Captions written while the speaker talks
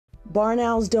Barn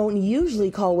owls don't usually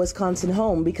call Wisconsin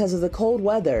home because of the cold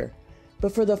weather,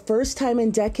 but for the first time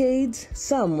in decades,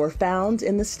 some were found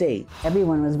in the state.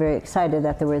 Everyone was very excited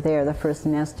that they were there, the first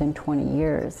nest in 20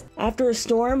 years. After a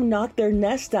storm knocked their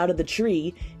nest out of the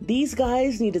tree, these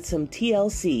guys needed some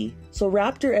TLC, so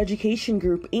Raptor Education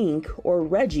Group Inc., or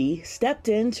Reggie, stepped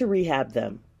in to rehab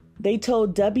them. They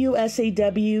told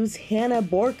WSAW's Hannah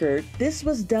Borchert this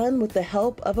was done with the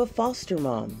help of a foster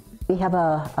mom. We have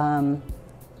a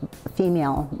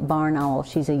female barn owl.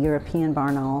 She's a European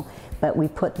barn owl, but we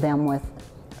put them with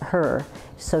her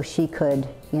so she could,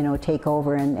 take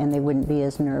over and they wouldn't be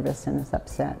as nervous and as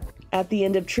upset. At the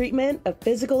end of treatment, a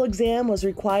physical exam was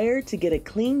required to get a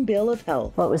clean bill of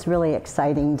health. Well, it was a really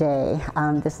exciting day.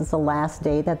 This is the last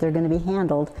day that they're going to be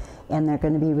handled, and they're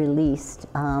going to be released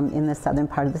in the southern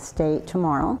part of the state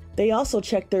tomorrow. They also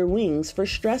checked their wings for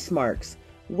stress marks,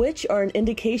 which are an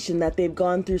indication that they've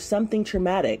gone through something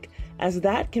traumatic, as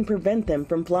that can prevent them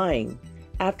from flying.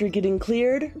 After getting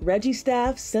cleared, Reggie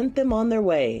staff sent them on their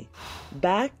way,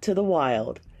 back to the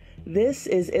wild. This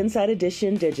is Inside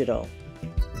Edition Digital.